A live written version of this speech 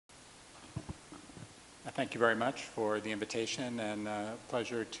thank you very much for the invitation and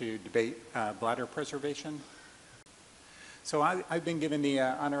pleasure to debate bladder preservation. So I've been given the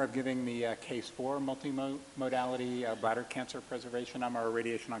honor of giving the case for multimodality bladder cancer preservation. I'm a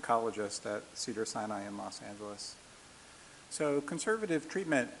radiation oncologist at Cedars-Sinai in Los Angeles. So conservative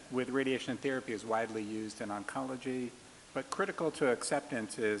treatment with radiation therapy is widely used in oncology, but critical to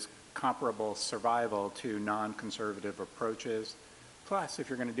acceptance is comparable survival to non-conservative approaches. Plus, if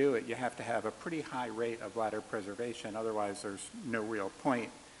you're going to do it, you have to have a pretty high rate of bladder preservation, otherwise there's no real point.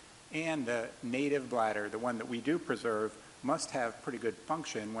 And the native bladder, the one that we do preserve, must have pretty good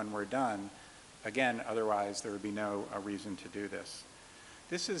function when we're done. Again, otherwise there would be no reason to do this.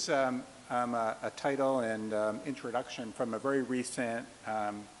 This is a title and introduction from a very recent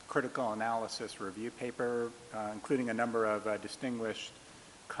critical analysis review paper, including a number of distinguished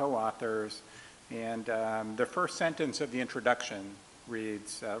co-authors. And the first sentence of the introduction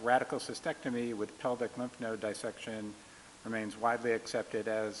reads, radical cystectomy with pelvic lymph node dissection remains widely accepted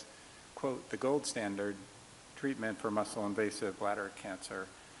as, quote, the gold standard treatment for muscle invasive bladder cancer.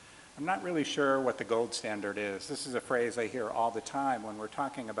 I'm not really sure what the gold standard is. This is a phrase I hear all the time when we're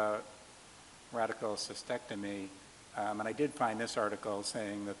talking about radical cystectomy. And I did find this article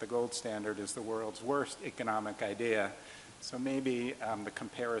saying that the gold standard is the world's worst economic idea. So maybe the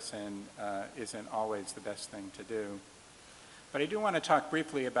comparison isn't always the best thing to do. But I do want to talk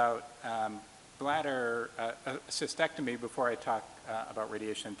briefly about bladder cystectomy before I talk about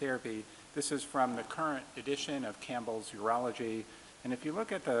radiation therapy. This is from the current edition of Campbell's Urology. And if you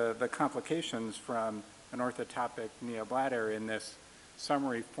look at the complications from an orthotopic neobladder in this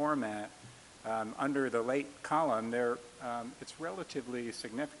summary format, under the late column, it's relatively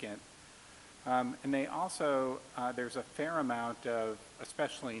significant. And they also, there's a fair amount of,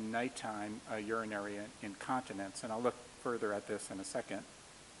 especially nighttime, urinary incontinence. And I'll look further at this in a second.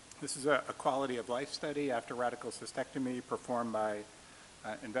 This is a quality of life study after radical cystectomy performed by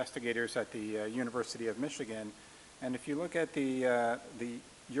investigators at the University of Michigan. And if you look at the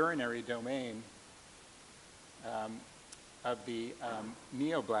urinary domain of the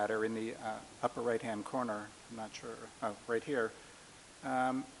neobladder in the upper right-hand corner, I'm not sure, right here,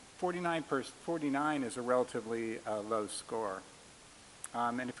 49 is a relatively low score.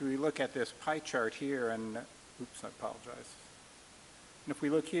 And if we look at this pie chart here, and oops, I apologize. And if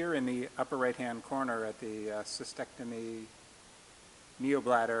we look here in the upper right-hand corner at the cystectomy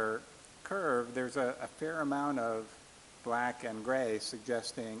neobladder curve, there's a fair amount of black and gray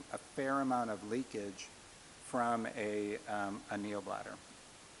suggesting a fair amount of leakage from a neobladder.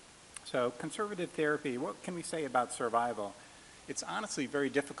 So conservative therapy, what can we say about survival? It's honestly very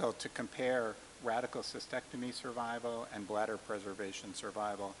difficult to compare radical cystectomy survival and bladder preservation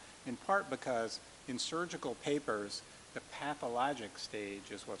survival, in part because in surgical papers, the pathologic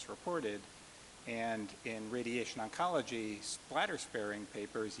stage is what's reported, and in radiation oncology, bladder sparing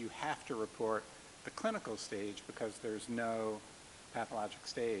papers, you have to report the clinical stage because there's no pathologic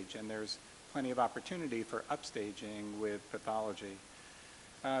stage, and there's plenty of opportunity for upstaging with pathology.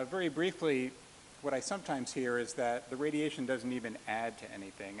 Very briefly, what I sometimes hear is that the radiation doesn't even add to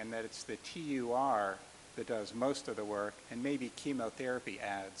anything, and that it's the TUR that does most of the work, and maybe chemotherapy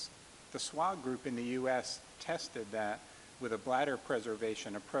adds. The SWOG group in the US tested that with a bladder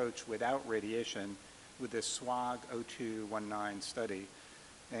preservation approach without radiation with this SWOG 0219 study.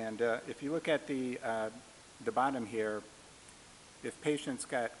 And if you look at the bottom here, if patients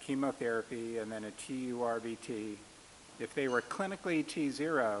got chemotherapy and then a TURBT, if they were clinically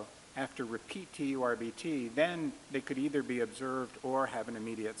T0 after repeat TURBT, then they could either be observed or have an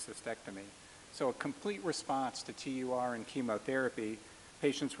immediate cystectomy. So a complete response to TUR and chemotherapy,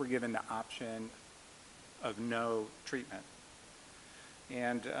 patients were given the option of no treatment.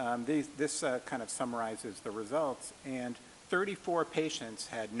 And this kind of summarizes the results. And 34 patients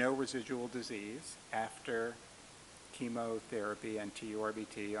had no residual disease after chemotherapy and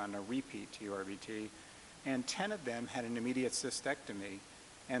TURBT on a repeat TURBT, and 10 of them had an immediate cystectomy,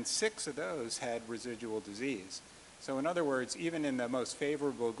 and 6 of those had residual disease. So in other words, even in the most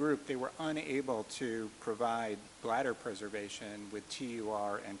favorable group, they were unable to provide bladder preservation with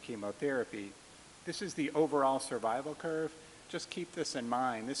TUR and chemotherapy. This is the overall survival curve. Just keep this in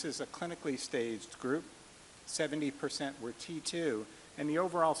mind. This is a clinically staged group. 70% were T2, and the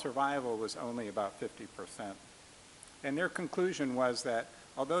overall survival was only about 50%. And their conclusion was that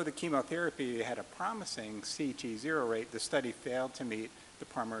although the chemotherapy had a promising CT0 rate, the study failed to meet the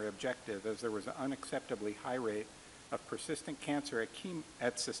primary objective, as there was an unacceptably high rate of persistent cancer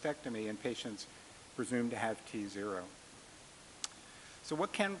at cystectomy in patients presumed to have T0. So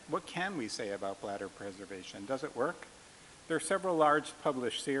what can we say about bladder preservation? Does it work? There are several large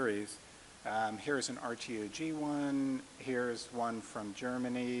published series. Here's an RTOG one, here's one from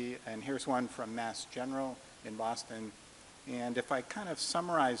Germany, and here's one from Mass General in Boston. And if I kind of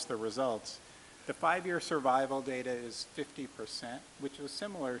summarize the results, the 5-year survival data is 50%, which was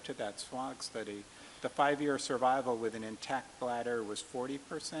similar to that SWOG study. The 5-year survival with an intact bladder was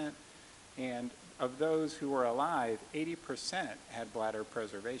 40%, and of those who were alive, 80% had bladder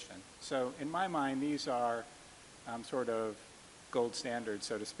preservation. So in my mind, these are sort of gold standard,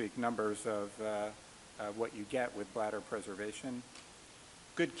 so to speak, numbers of what you get with bladder preservation.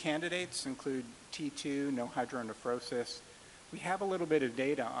 Good candidates include T2, no hydronephrosis. We have a little bit of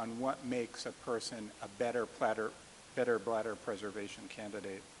data on what makes a person a better bladder preservation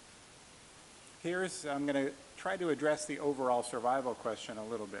candidate. I'm going to try to address the overall survival question a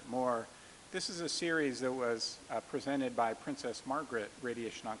little bit more. This is a series that was presented by Princess Margaret,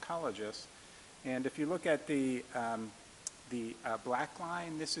 radiation oncologist. And if you look at the black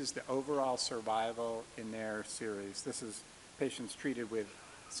line, this is the overall survival in their series. This is patients treated with,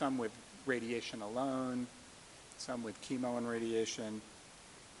 some with radiation alone, some with chemo and radiation.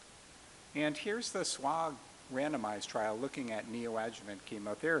 And here's the SWOG randomized trial looking at neoadjuvant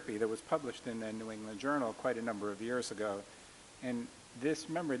chemotherapy that was published in the New England Journal quite a number of years ago. And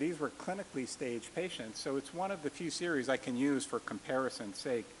remember, these were clinically staged patients, so it's one of the few series I can use for comparison's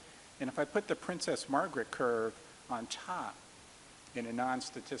sake. And if I put the Princess Margaret curve on top in a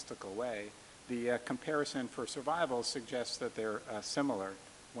non-statistical way, the comparison for survival suggests that they're similar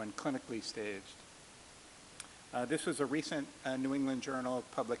when clinically staged. This was a recent New England Journal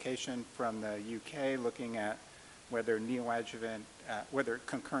publication from the UK looking at whether neoadjuvant, whether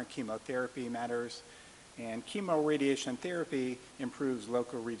concurrent chemotherapy matters. And chemoradiation therapy improves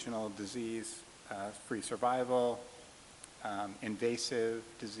local regional disease-free survival, invasive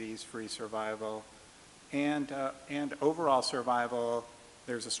disease-free survival, and overall survival.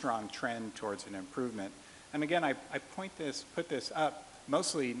 There's a strong trend towards an improvement. And again, I put this up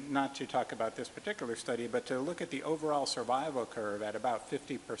mostly not to talk about this particular study, but to look at the overall survival curve at about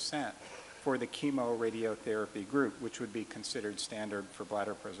 50% for the chemoradiotherapy group, which would be considered standard for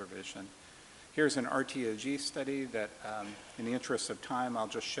bladder preservation. Here's an RTOG study that, in the interest of time, I'll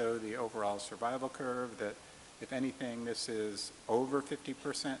just show the overall survival curve that, if anything, this is over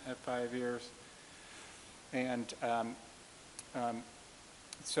 50% at 5 years. And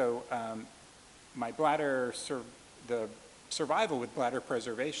my bladder, the survival with bladder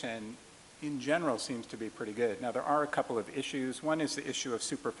preservation in general seems to be pretty good. Now there are a couple of issues. One is the issue of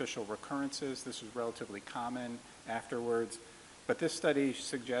superficial recurrences. This is relatively common afterwards. But this study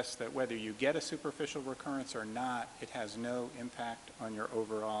suggests that whether you get a superficial recurrence or not, it has no impact on your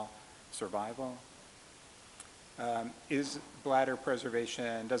overall survival. Is bladder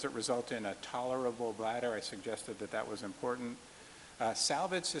preservation, does it result in a tolerable bladder? I suggested that that was important.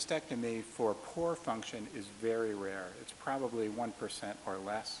 Salvage cystectomy for poor function is very rare. It's probably 1% or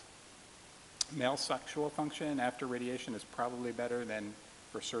less. Male sexual function after radiation is probably better than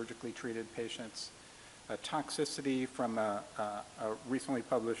for surgically treated patients. Toxicity from a recently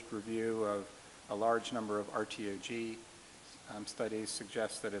published review of a large number of RTOG studies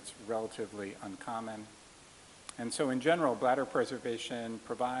suggests that it's relatively uncommon. And so in general, bladder preservation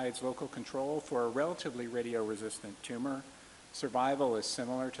provides local control for a relatively radio-resistant tumor. Survival is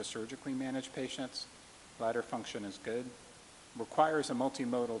similar to surgically managed patients. Bladder function is good. Requires a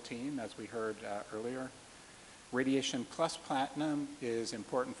multimodal team, as we heard earlier. Radiation plus platinum is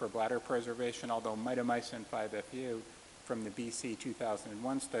important for bladder preservation, although mitomycin 5-FU from the BC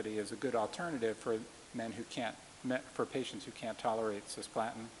 2001 study is a good alternative for for patients who can't tolerate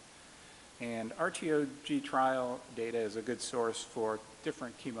cisplatin. And RTOG trial data is a good source for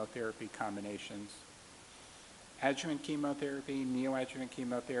different chemotherapy combinations. Adjuvant chemotherapy, neoadjuvant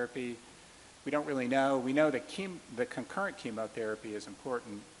chemotherapy, we don't really know. We know that the concurrent chemotherapy is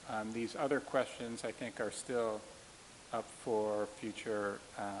important. These other questions, I think, are still up for future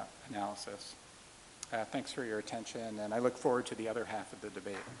analysis. Thanks for your attention, and I look forward to the other half of the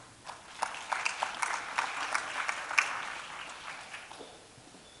debate.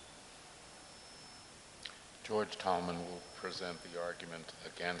 George Thalmann will present the argument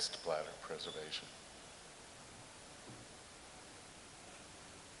against bladder preservation.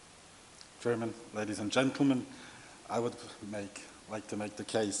 Chairman, ladies and gentlemen, I would like to make the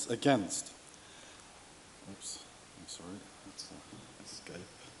case against. Oops, I'm sorry, that's escape.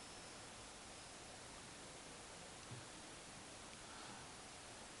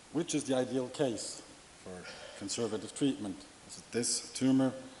 Which is the ideal case for conservative treatment? Is it this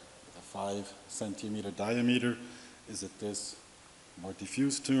tumor with a 5 centimeter diameter? Is it this more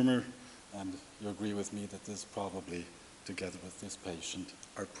diffuse tumor? And you agree with me that this is probably together with this patient,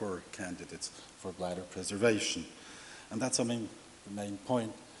 are poor candidates for bladder preservation. And that's, the main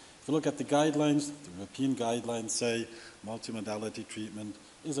point. If you look at the guidelines, the European guidelines say multimodality treatment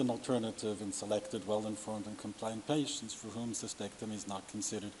is an alternative in selected, well-informed, and compliant patients for whom cystectomy is not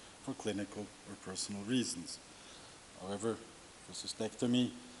considered for clinical or personal reasons. However, for cystectomy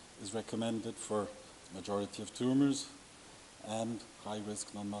is recommended for the majority of tumors and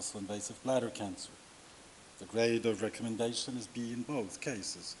high-risk non-muscle invasive bladder cancer. The grade of recommendation is B in both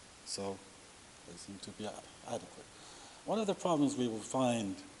cases, so they seem to be adequate. One of the problems we will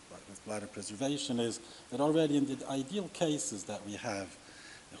find with bladder preservation is that already in the ideal cases that we have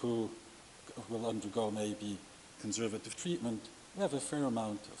who will undergo maybe conservative treatment, we have a fair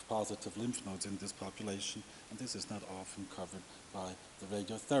amount of positive lymph nodes in this population, and this is not often covered by the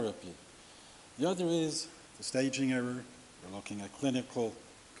radiotherapy. The other is the staging error. We're looking at clinical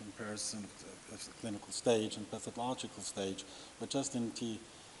comparison of the clinical stage and pathological stage, but just in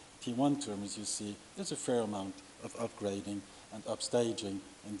T1 tumors, you see there's a fair amount of upgrading and upstaging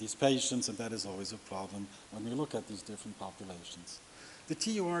in these patients, and that is always a problem when we look at these different populations. The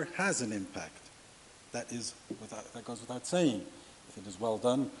TUR has an impact. That goes without saying. If it is well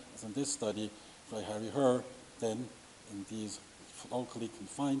done, as in this study by Harry Herr, then in these locally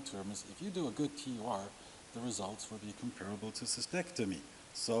confined tumors, if you do a good TUR, the results will be comparable to cystectomy.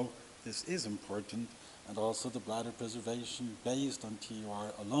 So this is important, and also the bladder preservation based on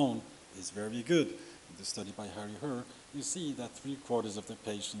TUR alone is very good. In the study by Harry Herr, you see that 3/4 of the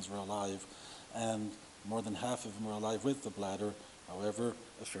patients were alive, and more than half of them were alive with the bladder. However,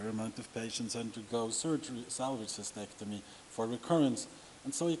 a fair amount of patients undergo surgery, salvage cystectomy for recurrence.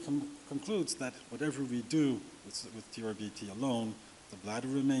 And so he concludes that whatever we do with TURBT alone, the bladder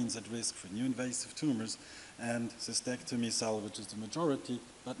remains at risk for new invasive tumors, and cystectomy salvages the majority,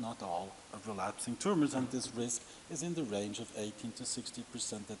 but not all, of relapsing tumors, and this risk is in the range of 18 to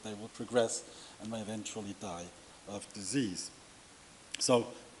 60% that they will progress and may eventually die of disease. So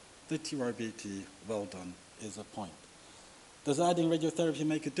the TURBT, well done, is a point. Does adding radiotherapy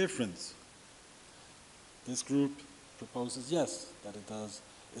make a difference? This group proposes yes, that it does,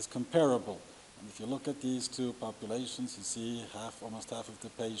 is comparable. And if you look at these two populations, you see almost half of the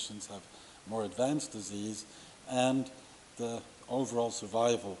patients have more advanced disease, and the overall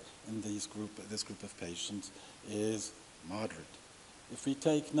survival in this group of patients is moderate. If we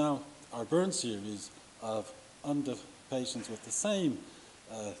take now our burn series of patients with the same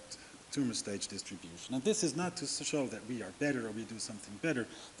tumor stage distribution, and this is not to show that we are better or we do something better.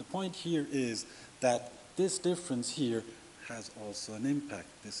 The point here is that this difference here has also an impact.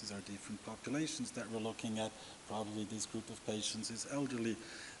 This is our different populations that we're looking at. Probably this group of patients is elderly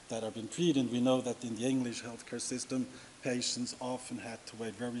that have been treated. We know that in the English healthcare system, patients often had to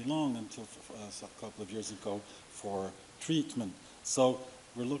wait very long until a couple of years ago for treatment. So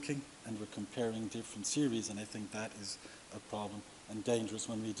we're looking and we're comparing different series, and I think that is a problem and dangerous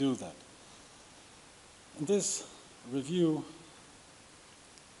when we do that. In this review,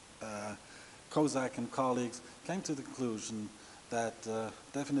 Kozak and colleagues came to the conclusion that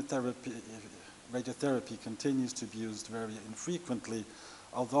definite radiotherapy continues to be used very infrequently.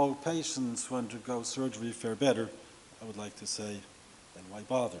 Although patients who undergo surgery fare better, I would like to say, then why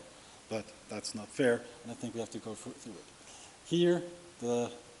bother? But that's not fair, and I think we have to go through it. Here,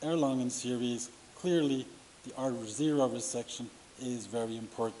 the Erlangen series, clearly the R0 resection is very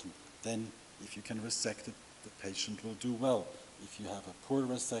important. Then, if you can resect it, the patient will do well. If you have a poor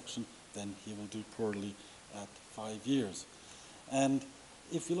resection, then he will do poorly at 5 years. And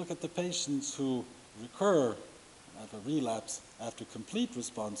if you look at the patients who recur, have a relapse after complete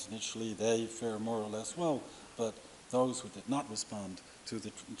response initially, they fare more or less well, but those who did not respond to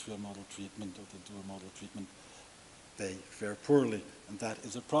the trimodal treatment or the duomodal treatment, they fare poorly. And that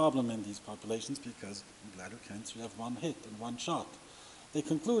is a problem in these populations because in bladder cancer you have one hit and one shot. They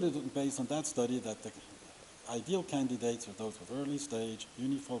concluded, based on that study, that the ideal candidates are those with early stage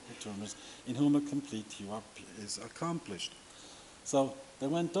unifocal tumors in whom a complete TUR is accomplished. So they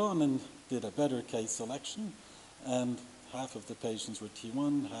went on and did a better case selection, and half of the patients were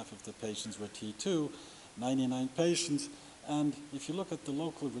T1, half of the patients were T2, 99 patients. And if you look at the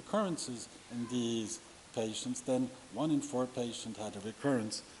local recurrences in these patients, then 1 in 4 patients had a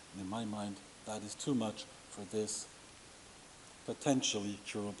recurrence. And in my mind, that is too much for this potentially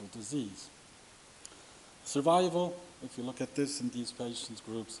curable disease. Survival, if you look at this in these patients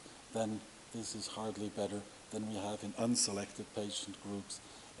groups, then this is hardly better than we have in unselected patient groups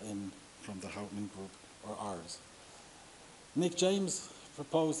from the Hauptmann group or ours. Nick James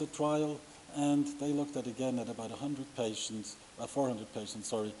proposed a trial, and they looked at again at about 400 patients,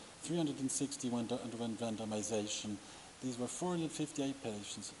 360 underwent randomization, These were 458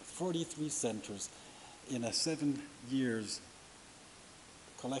 patients, 43 centers in a 7 years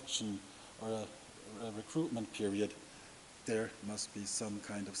collection or a recruitment period. There must be some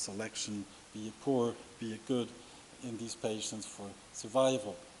kind of selection, be it poor, be it good, in these patients for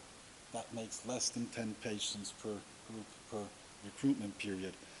survival. That makes less than 10 patients per group per recruitment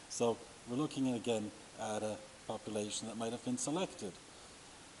period. So we're looking again at a population that might have been selected.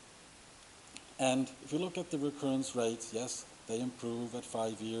 And if you look at the recurrence rates, yes, they improve at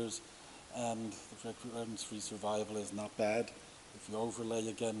 5 years, and the recurrence-free survival is not bad. If you overlay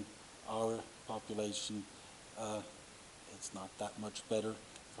again our population, it's not that much better.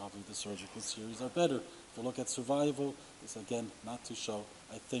 Probably the surgical series are better. If you look at survival, it's again not to show.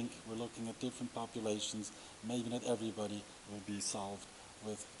 I think we're looking at different populations. Maybe not everybody will be solved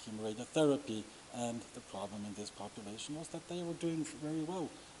with chemoradiotherapy, and the problem in this population was that they were doing very well.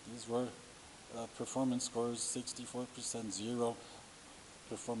 These were performance scores 64%, 0,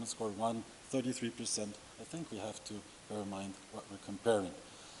 performance score 1, 33%. I think we have to bear in mind what we're comparing.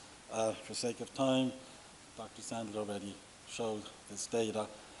 For sake of time, Dr. Sandler already showed this data,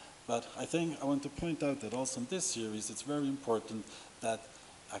 but I think I want to point out that also in this series it's very important that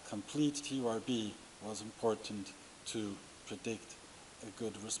a complete TURBT was important to predict a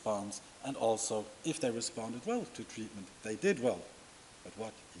good response, and also if they responded well to treatment, they did well. But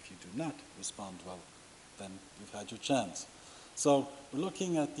what if you do not respond well? Then you've had your chance. So we're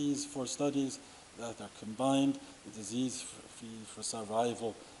looking at these 4 studies that are combined. The disease-free for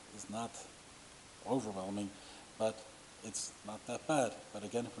survival is not overwhelming, but it's not that bad. But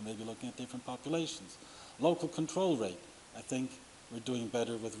again, we're maybe looking at different populations. Local control rate, I think we're doing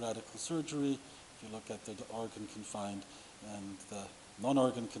better with radical surgery. If you look at the organ confined and the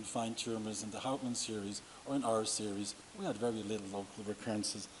non-organ confined tumors in the Hauptmann series or in our series, we had very little local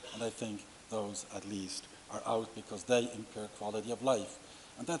recurrences, and I think those at least are out because they impair quality of life.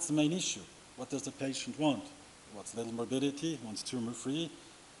 And that's the main issue. What does the patient want? He wants little morbidity, he wants tumor-free.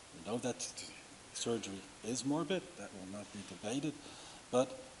 We know that surgery is morbid, that will not be debated,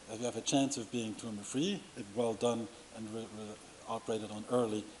 but if you have a chance of being tumor-free, if well done and operated on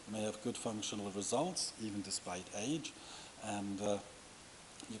early, you may have good functional results, even despite age, and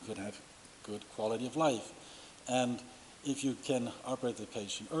you could have good quality of life. And if you can operate the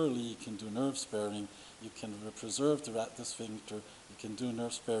patient early, you can do nerve sparing, you can preserve the sphincter, you can do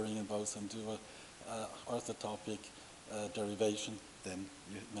nerve sparing in both and do a orthotopic derivation, then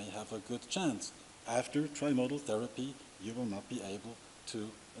you may have a good chance. After trimodal therapy, you will not be able to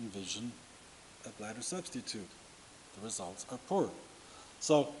envision a bladder substitute. The results are poor.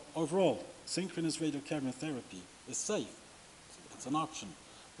 So overall, synchronous radiochemotherapy is safe. It's an option.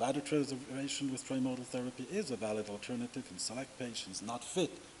 Bladder preservation with trimodal therapy is a valid alternative in select patients not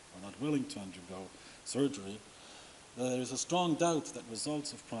fit or not willing to undergo surgery. There is a strong doubt that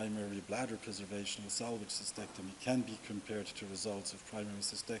results of primary bladder preservation with salvage cystectomy can be compared to results of primary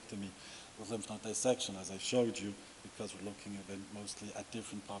cystectomy with lymph node dissection, as I showed you, because we're looking at mostly at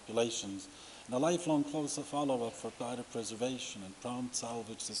different populations. And a lifelong close follow-up for bladder preservation and prompt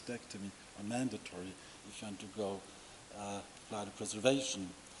salvage cystectomy are mandatory if you undergo bladder preservation.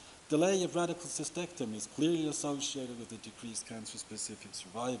 Delay of radical cystectomy is clearly associated with a decreased cancer-specific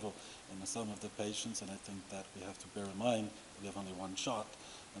survival in some of the patients, and I think that we have to bear in mind that we have only one shot.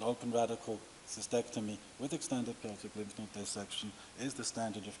 An open radical cystectomy with extended pelvic lymph node dissection is the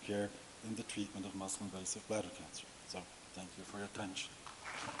standard of care in the treatment of muscle-invasive bladder cancer. So, thank you for your attention.